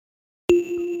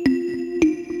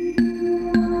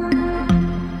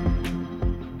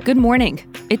Good morning.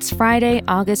 It's Friday,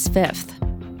 August 5th.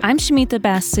 I'm Shamita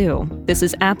Basu. This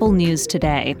is Apple News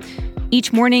Today.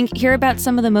 Each morning, hear about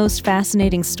some of the most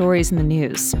fascinating stories in the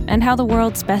news and how the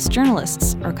world's best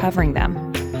journalists are covering them.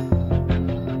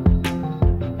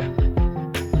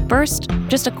 First,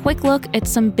 just a quick look at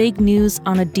some big news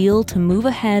on a deal to move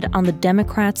ahead on the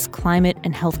Democrats' climate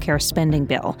and healthcare spending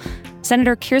bill.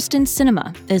 Senator Kyrsten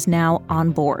Sinema is now on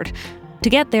board. To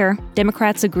get there,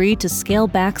 Democrats agreed to scale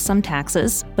back some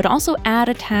taxes, but also add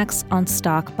a tax on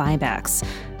stock buybacks.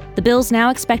 The bill's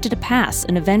now expected to pass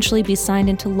and eventually be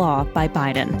signed into law by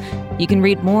Biden. You can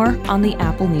read more on the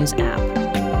Apple News app.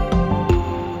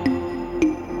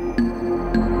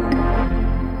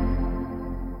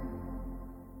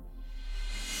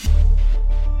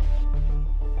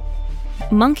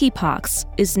 Monkeypox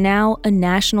is now a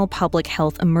national public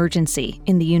health emergency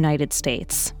in the United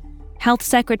States. Health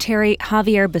Secretary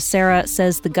Javier Becerra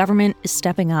says the government is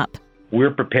stepping up.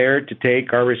 We're prepared to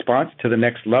take our response to the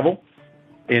next level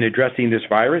in addressing this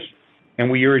virus, and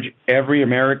we urge every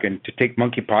American to take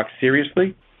monkeypox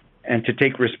seriously and to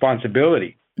take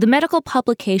responsibility. The medical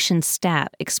publication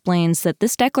Stat explains that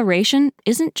this declaration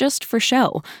isn't just for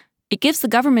show. It gives the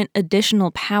government additional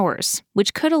powers,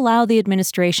 which could allow the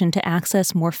administration to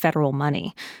access more federal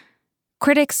money.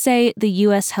 Critics say the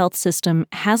U.S. health system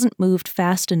hasn't moved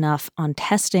fast enough on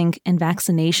testing and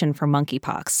vaccination for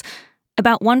monkeypox.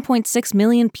 About 1.6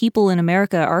 million people in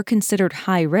America are considered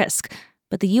high risk,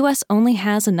 but the U.S. only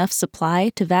has enough supply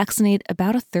to vaccinate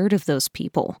about a third of those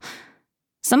people.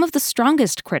 Some of the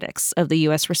strongest critics of the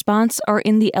U.S. response are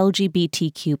in the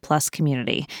LGBTQ+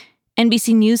 community.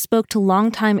 NBC News spoke to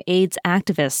longtime AIDS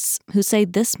activists who say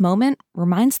this moment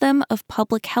reminds them of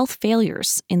public health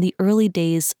failures in the early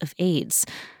days of AIDS.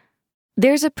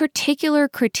 There's a particular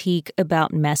critique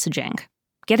about messaging.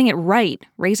 Getting it right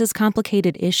raises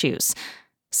complicated issues.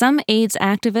 Some AIDS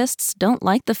activists don't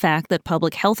like the fact that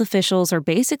public health officials are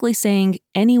basically saying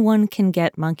anyone can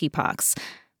get monkeypox.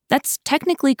 That's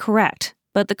technically correct.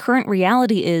 But the current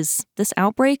reality is this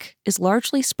outbreak is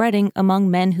largely spreading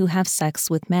among men who have sex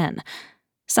with men.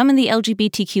 Some in the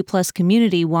LGBTQ+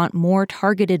 community want more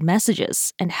targeted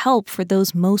messages and help for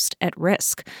those most at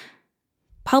risk.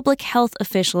 Public health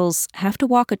officials have to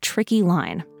walk a tricky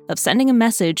line of sending a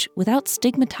message without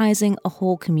stigmatizing a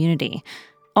whole community,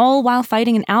 all while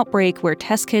fighting an outbreak where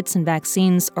test kits and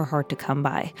vaccines are hard to come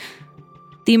by.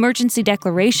 The emergency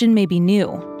declaration may be new,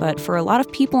 but for a lot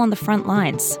of people on the front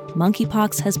lines,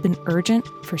 monkeypox has been urgent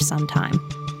for some time.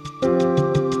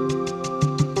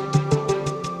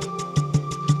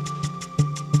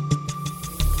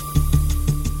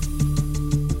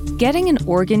 Getting an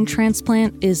organ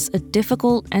transplant is a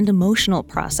difficult and emotional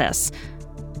process.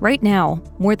 Right now,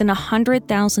 more than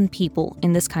 100,000 people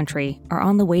in this country are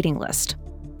on the waiting list.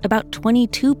 About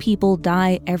 22 people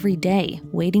die every day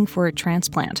waiting for a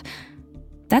transplant.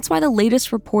 That's why the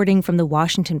latest reporting from the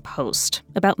Washington Post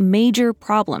about major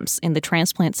problems in the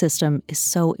transplant system is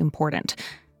so important.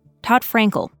 Todd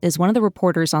Frankel is one of the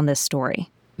reporters on this story.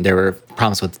 There were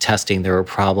problems with testing. There were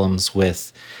problems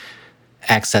with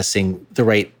accessing the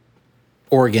right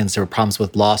organs. There were problems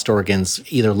with lost organs,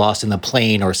 either lost in the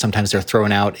plane or sometimes they're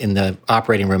thrown out in the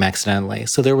operating room accidentally.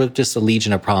 So there were just a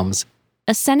legion of problems.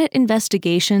 A Senate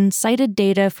investigation cited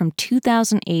data from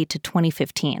 2008 to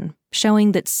 2015,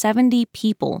 showing that 70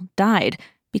 people died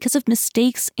because of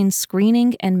mistakes in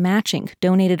screening and matching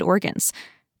donated organs.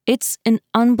 It's an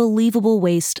unbelievable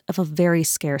waste of a very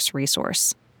scarce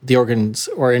resource. The organs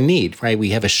are in need, right?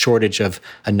 We have a shortage of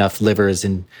enough livers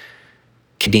and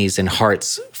kidneys and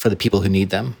hearts for the people who need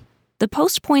them. The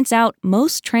Post points out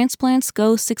most transplants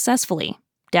go successfully.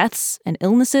 Deaths and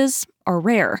illnesses are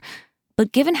rare.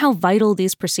 But given how vital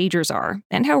these procedures are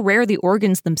and how rare the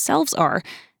organs themselves are,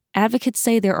 advocates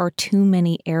say there are too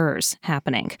many errors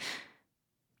happening.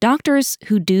 Doctors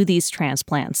who do these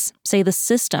transplants say the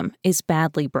system is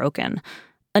badly broken.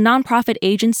 A nonprofit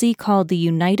agency called the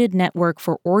United Network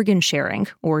for Organ Sharing,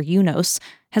 or UNOS,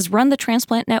 has run the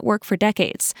transplant network for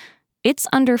decades. It's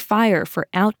under fire for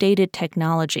outdated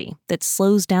technology that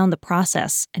slows down the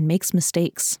process and makes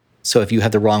mistakes. So if you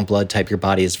have the wrong blood type, your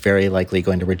body is very likely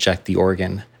going to reject the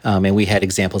organ. And we had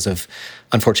examples of,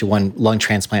 unfortunately, one lung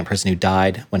transplant person who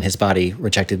died when his body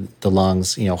rejected the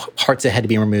lungs. Hearts that had to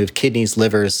be removed, kidneys,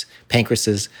 livers,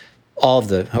 pancreases, all of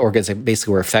the organs that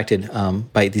basically were affected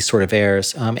by these sort of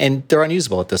errors. And they're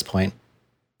unusable at this point.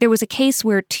 There was a case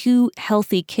where 2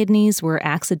 healthy kidneys were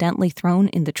accidentally thrown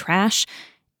in the trash.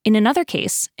 In another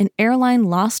case, an airline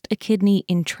lost a kidney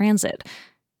in transit.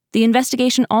 The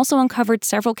investigation also uncovered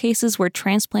several cases where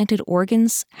transplanted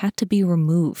organs had to be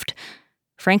removed.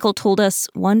 Frankel told us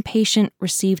one patient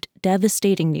received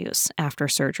devastating news after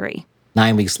surgery.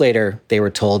 9 weeks later, they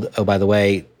were told, oh, by the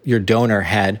way, your donor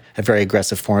had a very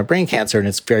aggressive form of brain cancer, and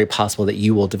it's very possible that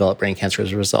you will develop brain cancer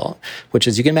as a result, which,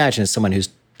 as you can imagine, as someone who's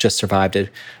just survived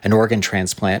an organ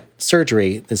transplant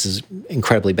surgery, this is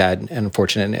incredibly bad and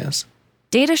unfortunate news.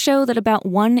 Data show that about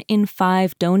 1 in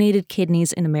 5 donated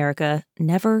kidneys in America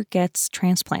never gets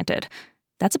transplanted.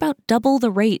 That's about double the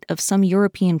rate of some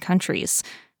European countries.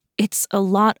 It's a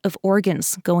lot of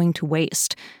organs going to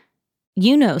waste.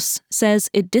 UNOS says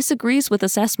it disagrees with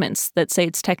assessments that say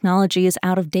its technology is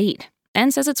out of date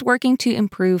and says it's working to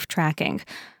improve tracking.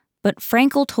 But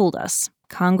Frankel told us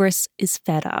Congress is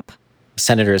fed up.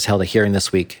 Senators held a hearing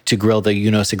this week to grill the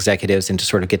UNOS executives and to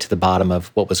sort of get to the bottom of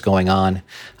what was going on.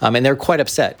 And they're quite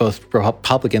upset. Both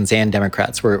Republicans and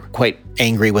Democrats were quite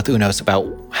angry with UNOS about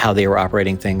how they were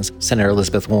operating things. Senator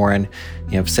Elizabeth Warren,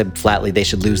 said flatly they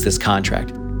should lose this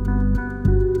contract.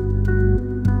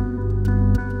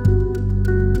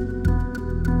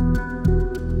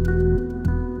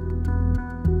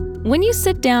 When you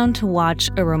sit down to watch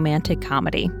a romantic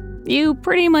comedy, you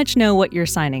pretty much know what you're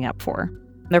signing up for.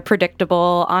 They're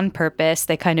predictable on purpose.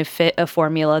 They kind of fit a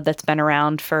formula that's been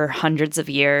around for hundreds of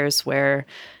years where,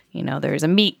 there's a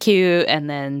meet cute and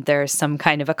then there's some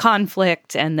kind of a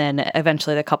conflict and then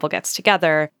eventually the couple gets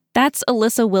together. That's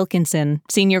Alyssa Wilkinson,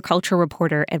 senior culture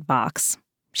reporter at Vox.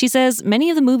 She says many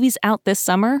of the movies out this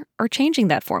summer are changing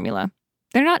that formula.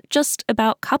 They're not just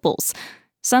about couples.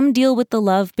 Some deal with the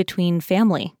love between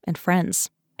family and friends.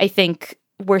 I think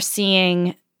we're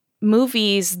seeing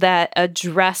movies that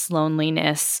address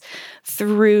loneliness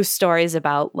through stories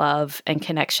about love and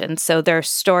connection. So there are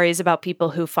stories about people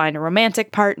who find a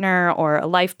romantic partner or a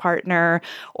life partner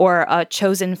or a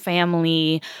chosen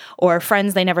family or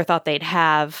friends they never thought they'd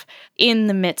have in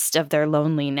the midst of their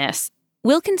loneliness.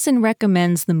 Wilkinson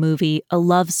recommends the movie A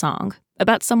Love Song,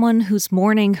 about someone who's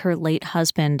mourning her late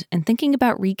husband and thinking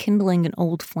about rekindling an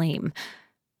old flame.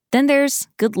 Then there's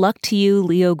Good Luck to You,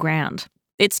 Leo Grand.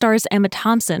 It stars Emma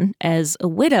Thompson as a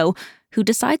widow who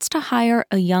decides to hire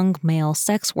a young male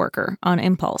sex worker on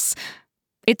impulse.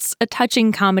 It's a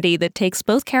touching comedy that takes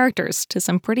both characters to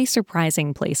some pretty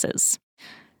surprising places.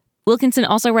 Wilkinson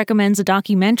also recommends a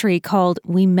documentary called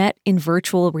We Met in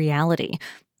Virtual Reality.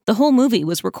 The whole movie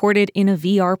was recorded in a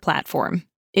VR platform.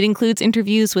 It includes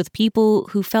interviews with people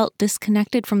who felt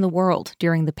disconnected from the world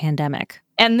during the pandemic.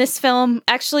 And this film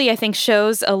actually, I think,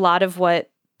 shows a lot of what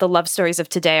the love stories of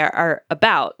today are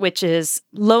about, which is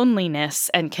loneliness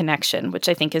and connection, which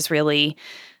I think is really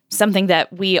something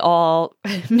that we all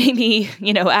maybe,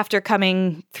 after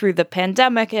coming through the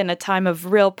pandemic in a time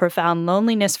of real profound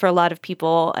loneliness for a lot of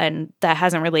people, and that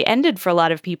hasn't really ended for a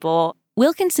lot of people.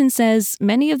 Wilkinson says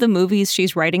many of the movies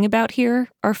she's writing about here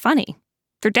are funny.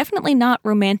 They're definitely not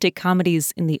romantic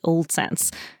comedies in the old sense.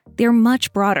 They're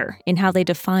much broader in how they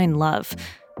define love.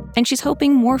 And she's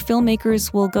hoping more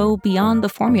filmmakers will go beyond the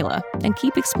formula and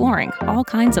keep exploring all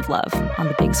kinds of love on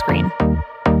the big screen.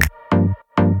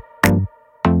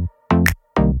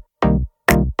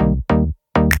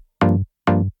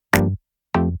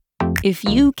 If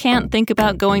you can't think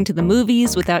about going to the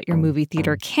movies without your movie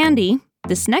theater candy,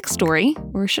 this next story,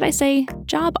 or should I say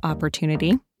job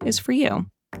opportunity, is for you.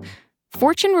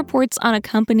 Fortune reports on a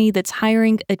company that's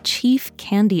hiring a chief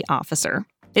candy officer.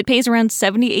 It pays around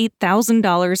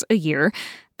 $78,000 a year.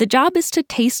 The job is to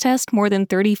taste test more than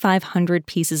 3,500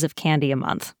 pieces of candy a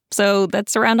month. So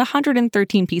that's around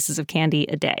 113 pieces of candy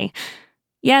a day.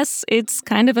 Yes, it's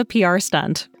kind of a PR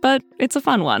stunt, but it's a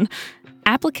fun one.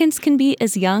 Applicants can be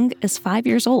as young as 5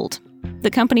 years old.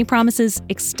 The company promises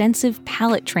extensive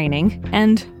palate training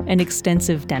and an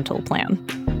extensive dental plan.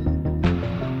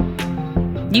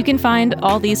 You can find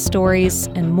all these stories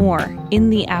and more in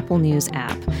the Apple News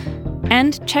app.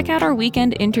 And check out our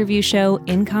weekend interview show,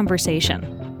 In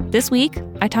Conversation. This week,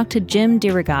 I talked to Jim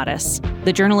DeRogatis,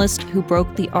 the journalist who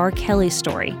broke the R. Kelly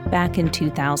story back in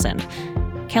 2000.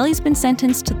 Kelly's been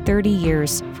sentenced to 30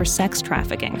 years for sex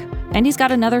trafficking, and he's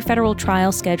got another federal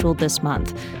trial scheduled this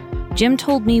month. Jim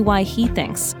told me why he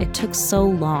thinks it took so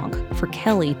long for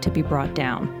Kelly to be brought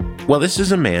down. Well, this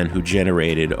is a man who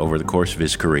generated over the course of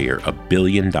his career $1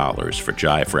 billion for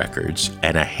Jive Records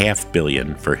and $500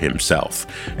 million for himself.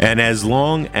 And as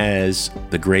long as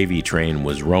the gravy train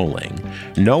was rolling,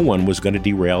 no one was going to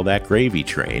derail that gravy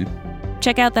train.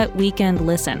 Check out that weekend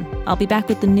listen. I'll be back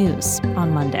with the news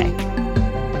on Monday.